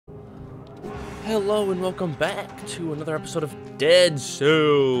Hello and welcome back to another episode of Dead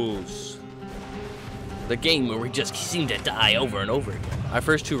Souls. The game where we just seem to die over and over again. Our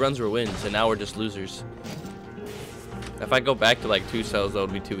first two runs were wins and now we're just losers. If I go back to like 2 cells, that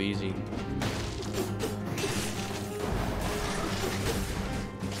would be too easy.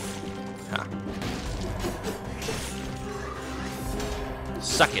 Ha.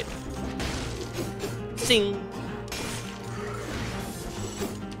 Suck it. Sing.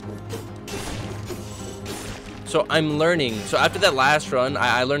 So I'm learning. So after that last run,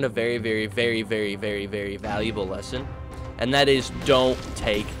 I learned a very valuable lesson. And that is, don't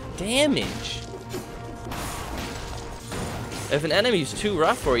take damage. If an enemy's too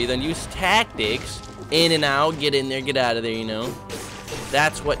rough for you, then use tactics. In and out, get in there, get out of there, you know.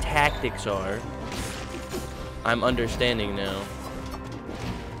 That's what tactics are. I'm understanding now.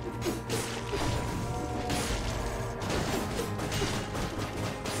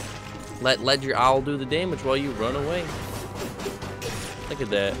 Let your owl do the damage while you run away. Look at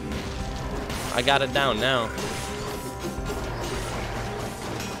that. I got it down now.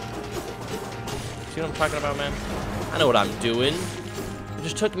 See what I'm talking about, man? I know what I'm doing. It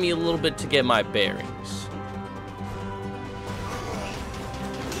just took me a little bit to get my bearings.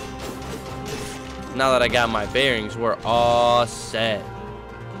 Now that I got my bearings, we're all set.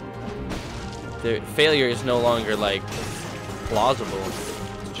 The failure is no longer, like, plausible.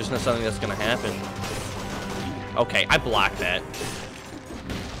 Just not something that's gonna happen. Okay, I blocked that.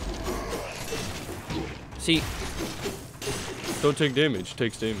 See, don't take damage.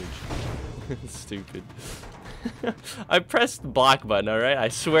 Takes damage. Stupid. I pressed the block button. All right, I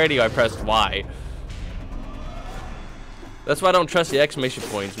swear to you, I pressed Y. That's why I don't trust the exclamation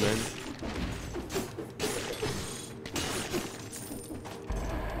points, man.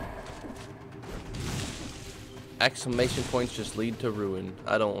 Exclamation points just lead to ruin.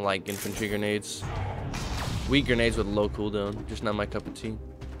 I don't like infantry grenades. Weak grenades with low cooldown. Just not my cup of tea.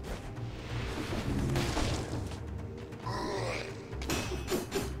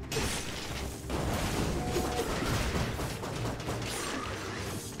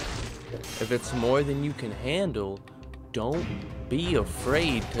 If it's more than you can handle, don't be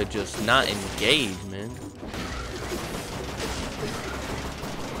afraid to just not engage, man.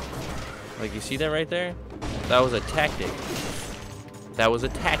 Like, you see that right there? That was a tactic. That was a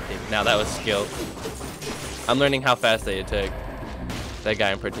tactic. Now that was skill. I'm learning how fast they attack. That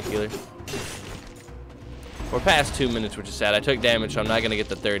guy in particular. We're past 2 minutes, which is sad. I took damage, so I'm not gonna get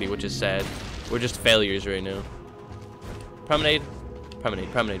the 30, which is sad. We're just failures right now. Promenade. Promenade,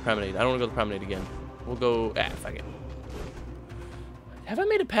 promenade, promenade. I don't wanna go to the promenade again. We'll go, fuck it. Have I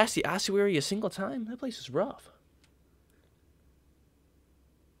made it past the ossuary a single time? That place is rough.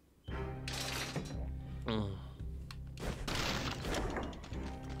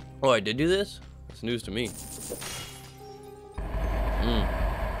 Oh, I did do this? It's news to me.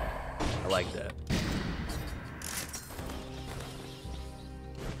 I like that.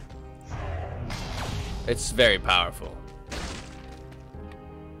 It's very powerful.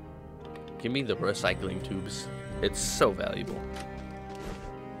 Give me the recycling tubes. It's so valuable.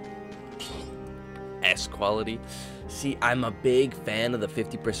 S quality. See, I'm a big fan of the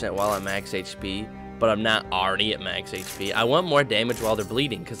 50% while I'm max HP. But I'm not already at max HP. I want more damage while they're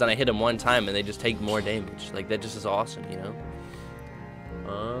bleeding, because then I hit them one time and they just take more damage. Like, that just is awesome, you know?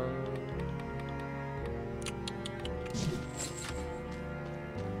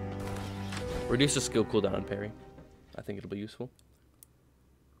 Reduce the skill cooldown on parry. I think it'll be useful.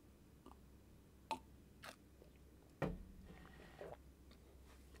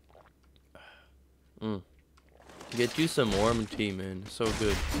 Get you some warm tea, man. So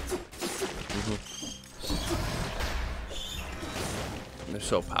good. They're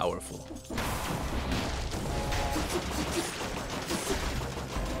so powerful.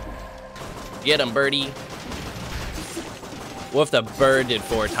 Get him, birdie. What if the bird did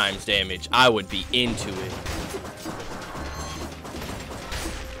 4 times damage? I would be into it.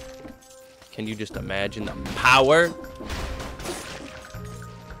 Can you just imagine the power?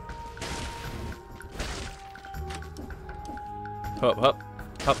 Hup, hup,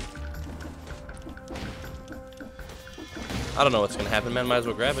 hup. I don't know what's gonna happen, man. Might as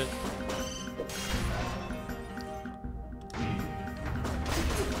well grab it.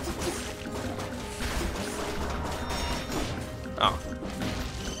 Oh.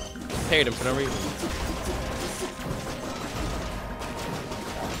 Parried him for no reason.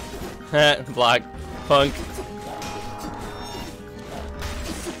 Block. Punk.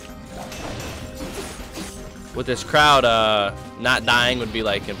 With this crowd, not dying would be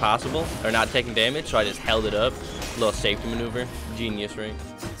like impossible, or not taking damage, so I just held it up. Little safety maneuver. Genius, right?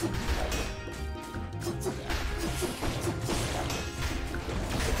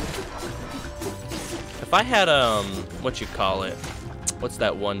 If I had, what you call it? What's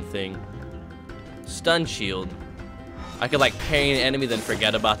that one thing? Stun shield. I could, like, parry an enemy, then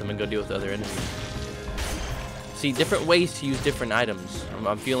forget about them and go deal with the other enemies. See, different ways to use different items.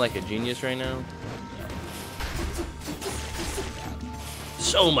 I'm feeling like a genius right now.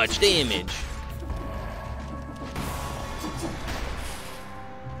 So much damage.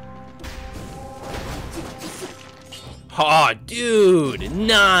 Oh, dude,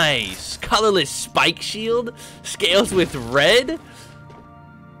 nice. Colorless spike shield, scales with red.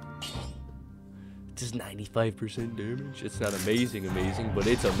 Does 95% damage. It's not amazing, but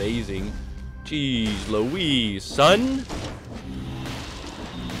it's amazing. Jeez Louise, son.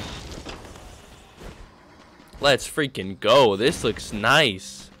 Let's freaking go. This looks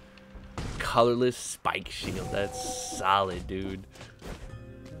nice. Colorless spike shield. That's solid, dude.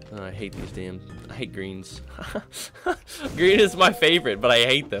 Oh, I hate these I hate greens. Green is my favorite, but I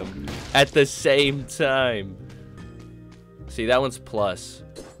hate them at the same time. See, that one's plus.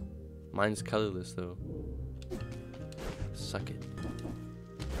 Mine's colorless, though. Suck it.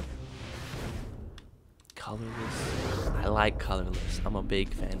 Colorless. I like colorless. I'm a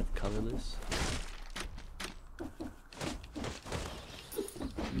big fan of colorless.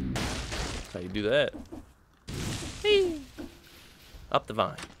 That's how you do that. Hey. Up the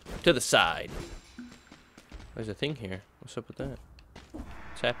vine. To the side. There's a thing here. What's up with that?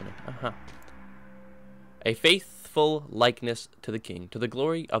 What's happening? A faithful likeness to the king, to the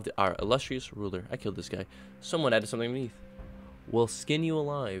glory of our illustrious ruler. I killed this guy. Someone added something beneath. Will skin you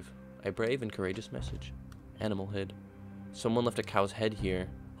alive. A brave and courageous message. Animal head. Someone left a cow's head here.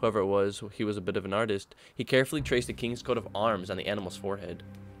 Whoever it was, he was a bit of an artist. He carefully traced the king's coat of arms on the animal's forehead.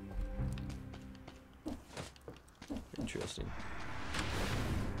 Interesting.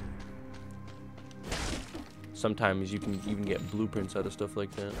 Sometimes you can even get blueprints out of stuff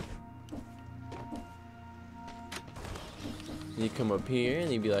like that. You come up here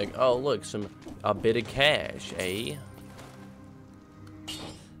and you'd be like, oh look, a bit of cash, eh?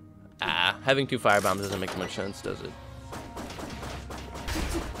 Ah, having 2 firebombs doesn't make much sense, does it?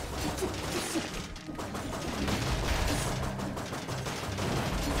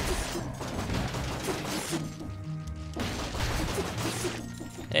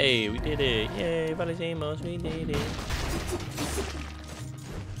 Hey, we did it. Yay, Valesemos, we did it.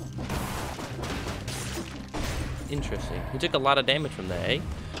 Interesting. He took a lot of damage from that, eh?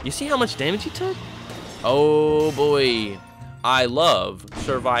 You see how much damage he took? Oh boy. I love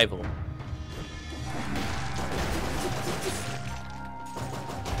survival.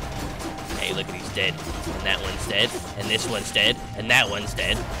 Hey, look at he's dead. And that one's dead. And this one's dead. And that one's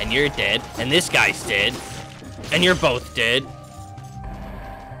dead. And you're dead. And this guy's dead. And you're both dead.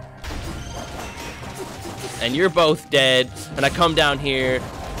 And you're both dead, and I come down here,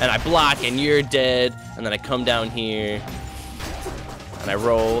 and I block, and you're dead, and then I come down here, and I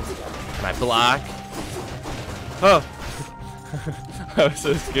roll, and I block. Oh! I was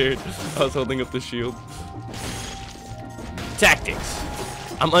so scared. I was holding up the shield. Tactics.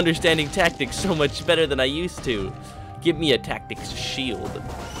 I'm understanding tactics so much better than I used to. Give me a tactics shield.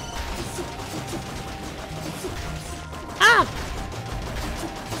 Ah!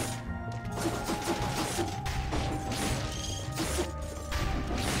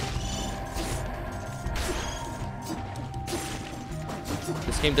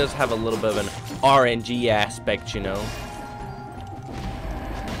 This game does have a little bit of an RNG aspect, you know.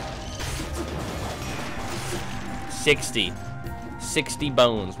 60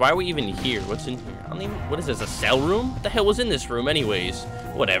 bones. Why are we even here? What's in here? I don't even, what is this, a cell room? What the hell was in this room anyways?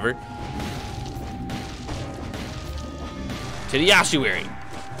 Whatever. To the ossuary.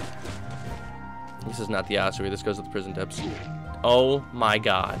 This is not the ossuary. This goes to the prison depths. Oh my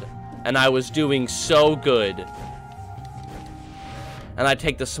god. And I was doing so good. And I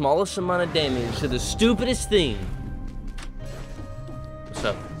take the smallest amount of damage to the stupidest thing. What's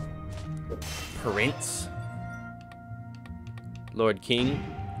up? Prince? Lord King?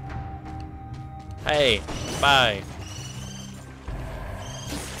 Hey, bye.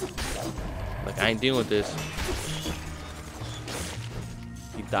 Like, I ain't dealing with this.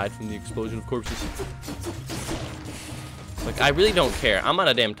 He died from the explosion of corpses. Like, I really don't care. I'm on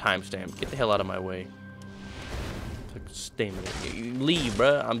a damn timestamp. Get the hell out of my way. Like, stamina. You leave,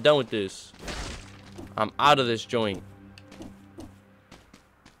 bruh. I'm done with this. I'm out of this joint.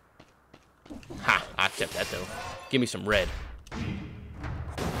 Ha! I accept that, though. Give me some red.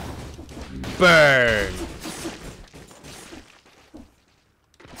 Burn!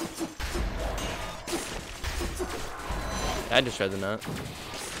 I just tried the nut.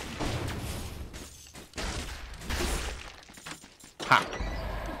 Ha!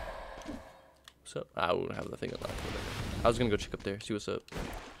 What's up? I don't have the thing unlocked. I was gonna go check up there, see what's up.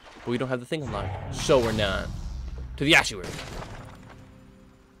 But we don't have the thing unlocked. So we're not. To the ossuary.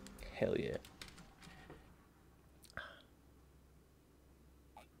 Hell yeah.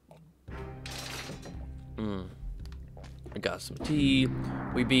 I got some tea.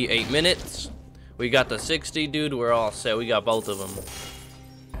 We beat 8 minutes. We got the 60, dude. We're all set. We got both of them.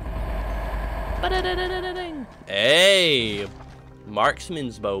 Hey!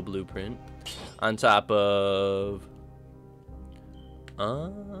 Marksman's bow blueprint. On top of...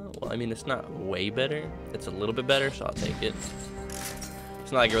 well, I mean, it's not way better. It's a little bit better, so I'll take it.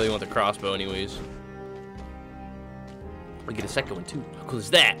 It's not like I really want the crossbow anyways. We get a second one, too. How cool is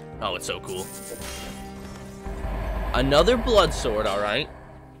that? Oh, it's so cool. Another blood sword, alright.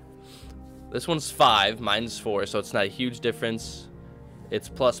 This one's 5, mine's 4, so it's not a huge difference. It's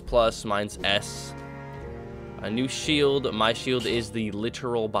 ++, mine's S. A new shield. My shield is the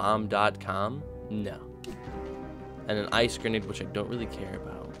literalbomb.com. No. And an ice grenade, which I don't really care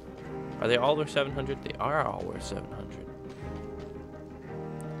about. Are they all worth 700? They are all worth 700.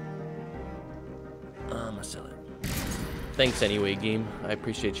 I'm gonna sell it. Thanks anyway, game. I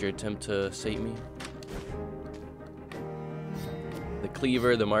appreciate your attempt to save me. The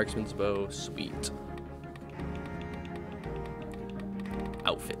cleaver, the marksman's bow, sweet.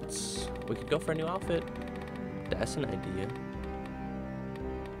 Outfits. We could go for a new outfit. That's an idea.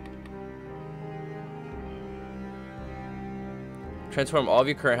 Transform all of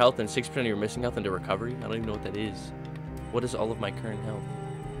your current health and 6% of your missing health into recovery. I don't even know what that is. What is all of my current health?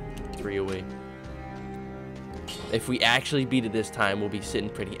 3 away. If we actually beat it this time, we'll be sitting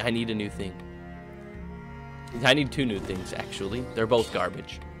pretty. I need a new thing. I need 2 new things, actually. They're both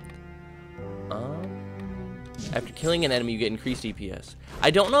garbage. After killing an enemy, you get increased DPS.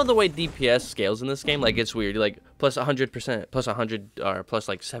 I don't know the way DPS scales in this game. Like, it's weird. Like, plus 100%, plus 100, or plus,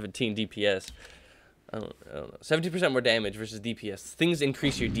 like, 17 DPS. I don't know. 17% more damage versus DPS. Things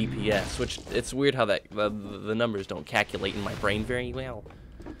increase your DPS, which it's weird how that the numbers don't calculate in my brain very well.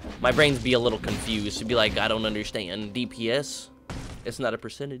 My brain's be a little confused. To be like, I don't understand. DPS? It's not a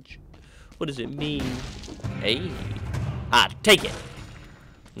percentage. What does it mean? Hey. Take it.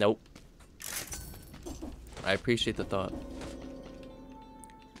 Nope. I appreciate the thought.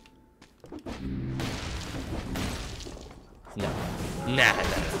 No. Nah.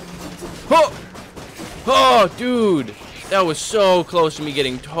 Oh! Oh, dude! That was so close to me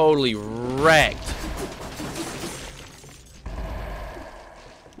getting totally wrecked.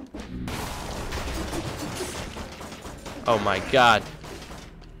 Oh my god.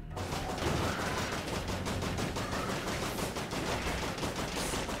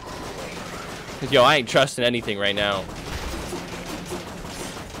 Yo, I ain't trusting anything right now.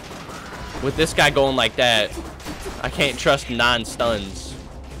 With this guy going like that, I can't trust non-stuns.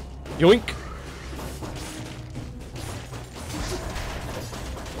 Yoink!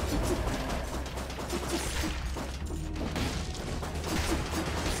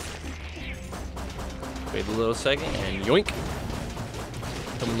 Wait a little second, and yoink!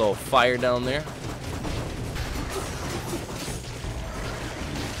 Some little fire down there.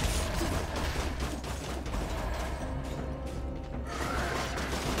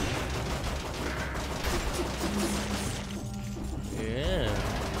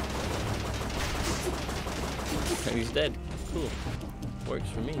 He's dead. Cool. Works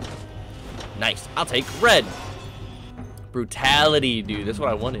for me. Nice. I'll take red. Brutality, dude. That's what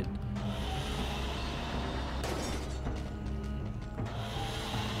I wanted.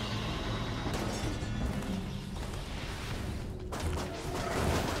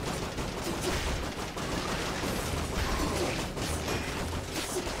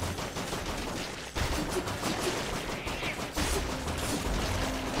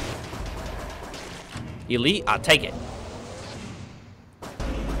 Elite, I'll take it.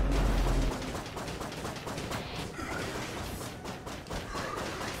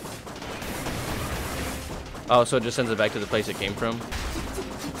 Oh, so it just sends it back to the place it came from?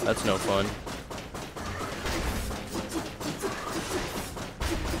 That's no fun.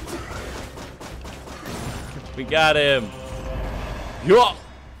 We got him. Yo!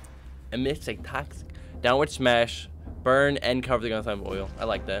 Emits a toxic downward smash, burn, and cover the gun with flame oil. I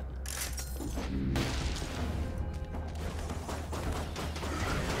like that.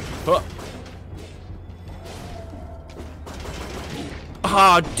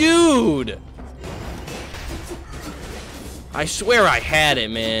 Oh, dude! I swear I had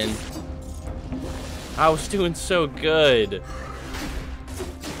it, man. I was doing so good.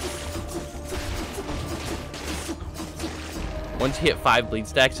 Once you hit 5 bleed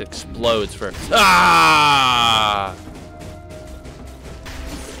stacks, it explodes for... Ah!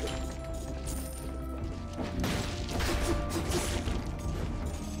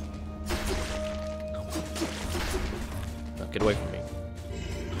 Get away from me.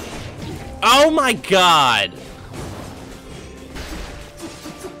 Oh my god!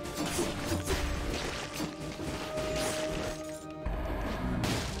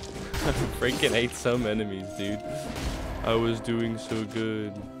 I freaking ate some enemies, dude. I was doing so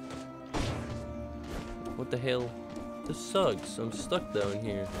good. What the hell? This sucks. I'm stuck down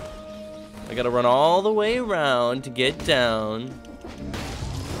here. I gotta run all the way around to get down.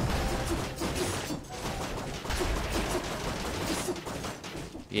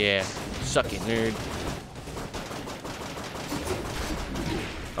 Yeah, suck it, nerd.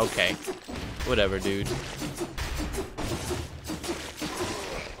 Okay. Whatever, dude.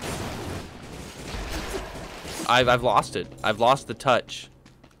 I've lost it. I've lost the touch.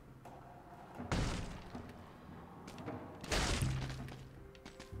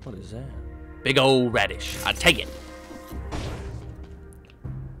 What is that? Big old radish. I'll take it.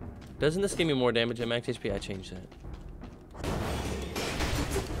 Doesn't this give me more damage at max HP? I changed that.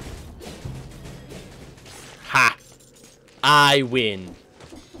 Ha! I win.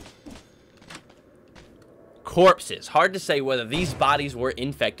 Corpses. Hard to say whether these bodies were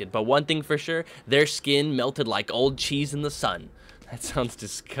infected, but one thing for sure, their skin melted like old cheese in the sun. That sounds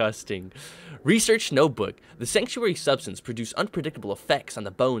disgusting. Research notebook. The sanctuary substance produced unpredictable effects on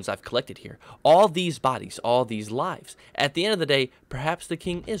the bones I've collected here. All these bodies, all these lives. At the end of the day, perhaps the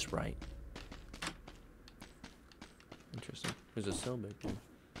king is right. Interesting. There's a cell back there.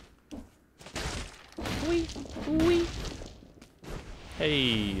 Wee, wee.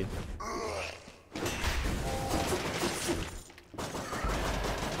 Hey.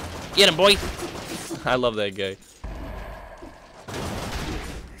 Get him, boy. I love that guy.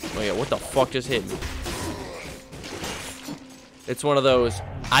 Oh yeah, what the fuck just hit me? It's one of those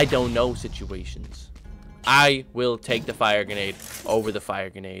I don't know situations. I will take the fire grenade over the fire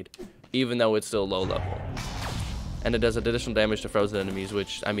grenade, even though it's still low level. And it does additional damage to frozen enemies,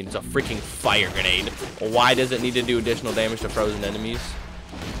 which, I mean, it's a freaking fire grenade. Why does it need to do additional damage to frozen enemies?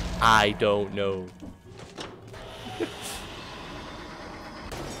 I don't know.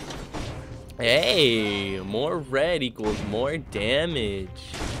 Hey, more red equals more damage.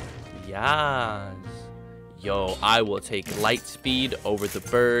 Yes. Yo, I will take light speed over the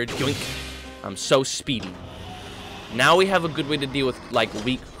bird. Yoink. I'm so speedy. Now we have a good way to deal with, like,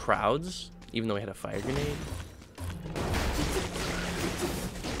 weak crowds, even though we had a fire grenade.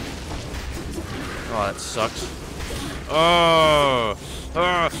 Oh, that sucks. Oh!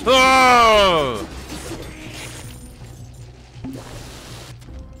 Oh!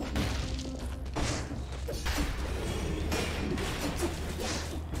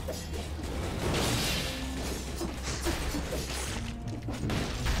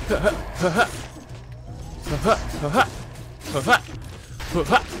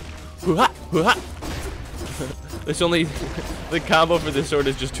 There's only the combo for this sword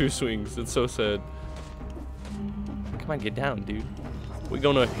is just 2 swings. It's so sad. Come on, get down, dude. We're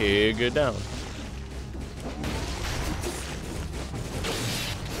gonna get down.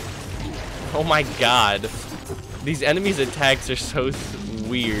 Oh my god. These enemies' attacks are so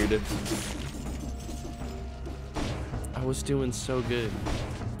weird. I was doing so good.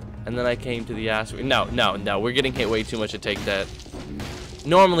 And then I came to the ass. No. We're getting hit way too much to take that.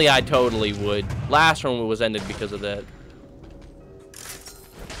 Normally, I totally would. Last one was ended because of that.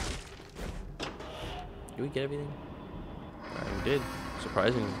 Did we get everything? We did.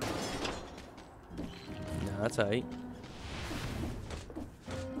 Surprisingly. No, that's alright.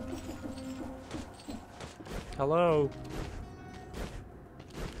 Hello.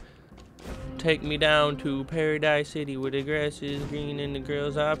 Take me down to Paradise City where the grass is green and the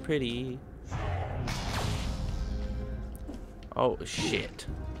girls are pretty. Oh, shit.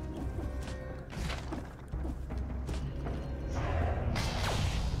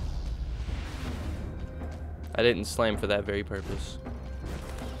 I didn't slam for that very purpose.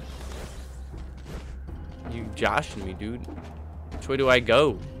 You joshing me, dude. Which way do I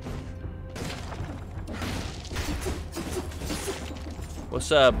go?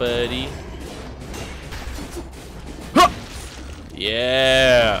 What's up, buddy? Huh!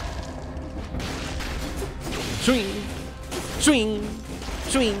 Yeah. Swing. Swing.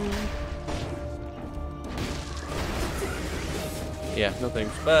 Swing. Yeah, no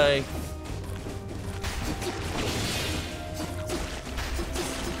thanks. Bye.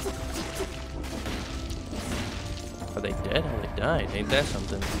 Are they dead? How they died? Ain't that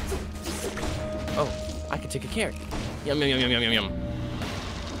something? Oh, I can take a carrot. Yum, yum, yum, yum, yum, yum.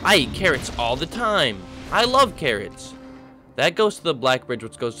 I eat carrots all the time. I love carrots. That goes to the Black Bridge,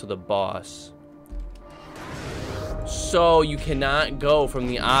 which goes to the boss. So you cannot go from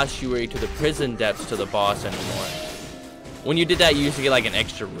the ossuary to the prison depths to the boss anymore. When you did that, you used to get like an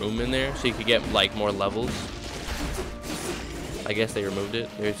extra room in there, so you could get like more levels. I guess they removed it.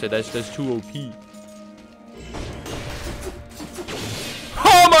 They said that's too OP.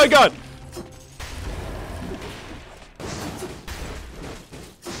 Oh my god!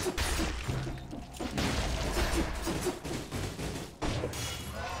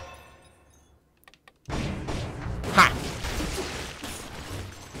 Ha!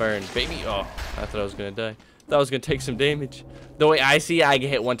 Burn, baby. Oh, I thought I was gonna die. Thought I was gonna take some damage. The way I see it, I get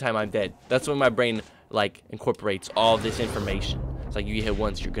hit one time, I'm dead. That's when my brain like incorporates all this information. It's like you get hit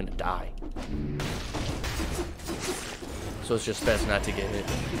once, you're gonna die. So it's just best not to get hit.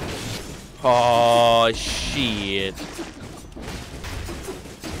 Oh shit.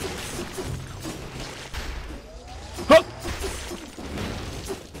 Huh!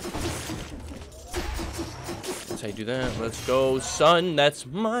 That's how you do that. Let's go, son. That's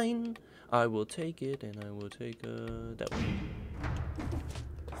mine. I will take it, and I will take that one.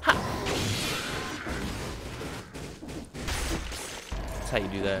 Ha! That's how you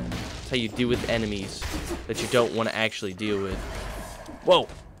do that. That's how you deal with enemies that you don't want to actually deal with. Whoa!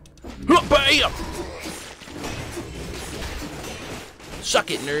 Bam!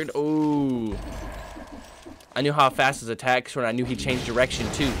 Suck it, nerd. Oh. I knew how fast his attacks were, and I knew he changed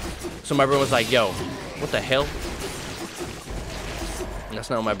direction too. So my brain was like, yo, what the hell? And that's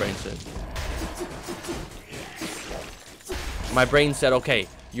not what my brain said. My brain said, okay,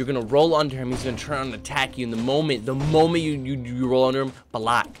 you're gonna roll under him, he's gonna turn and attack you, and the moment you roll under him,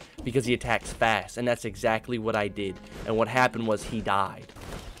 block, because he attacks fast. And that's exactly what I did. And what happened was he died.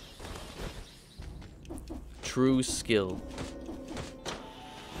 True skill.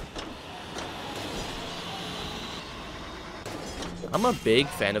 I'm a big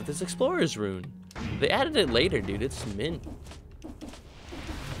fan of this Explorer's rune. They added it later, dude. It's mint.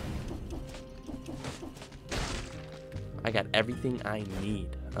 I got everything I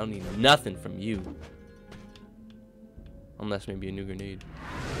need. I don't need nothing from you. Unless maybe a new grenade.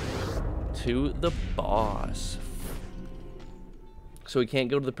 To the boss. So we can't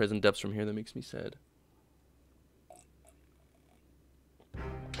go to the prison depths from here. That makes me sad.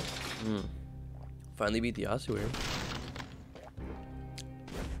 Finally beat the ossuary.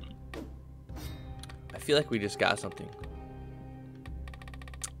 I feel like we just got something.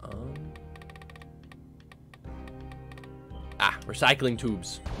 Recycling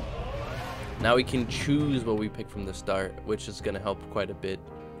tubes. Now we can choose what we pick from the start, which is going to help quite a bit.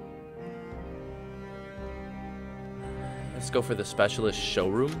 Let's go for the specialist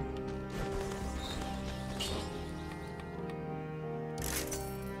showroom.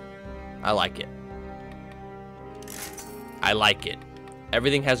 I like it. I like it.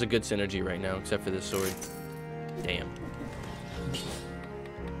 Everything has a good synergy right now, except for this sword. Damn.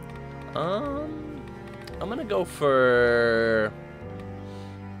 I'm gonna go for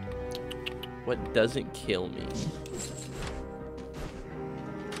what doesn't kill me.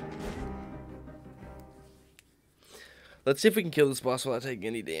 Let's see if we can kill this boss without taking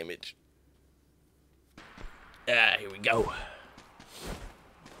any damage. Ah, here we go.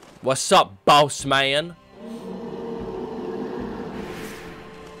 What's up, boss man?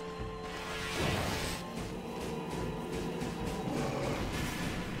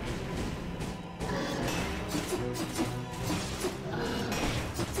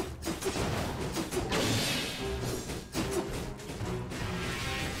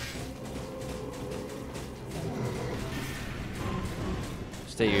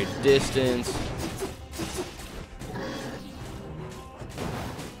 Stay your distance.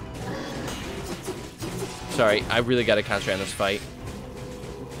 Sorry, I really gotta concentrate on this fight.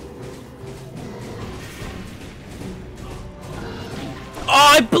 Oh,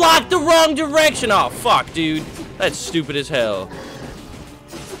 I blocked the wrong direction! Oh, fuck, dude. That's stupid as hell.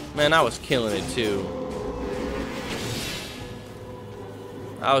 Man, I was killing it, too.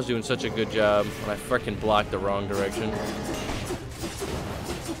 I was doing such a good job when I frickin' blocked the wrong direction.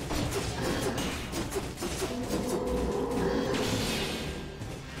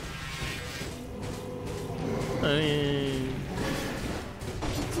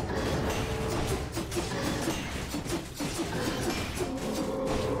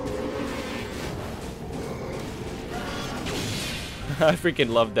 I freaking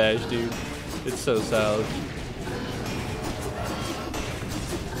love dash, dude. It's so solid.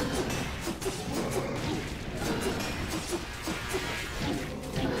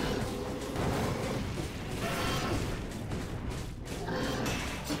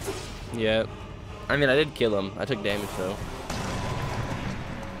 Yeah. I mean, I did kill him. I took damage, though.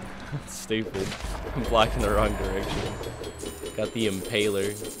 Stupid. I'm blocking the wrong direction. Got the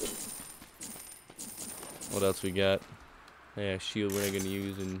impaler. What else we got? Yeah, shield we're not gonna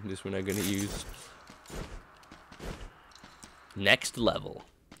use, and this we're not gonna use. Next level.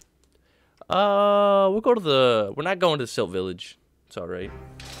 We'll go to the... We're not going to the Silt Village. It's alright.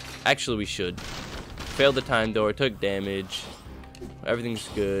 Actually, we should. Failed the time door, took damage. Everything's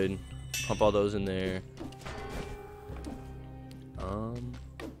good. Pump all those in there.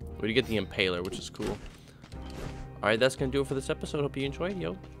 We get the Impaler, which is cool. Alright, that's gonna do it for this episode. Hope you enjoyed,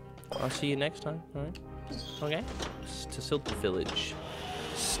 yo. I'll see you next time, alright? Okay? To Silt Village.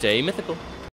 Stay mythical.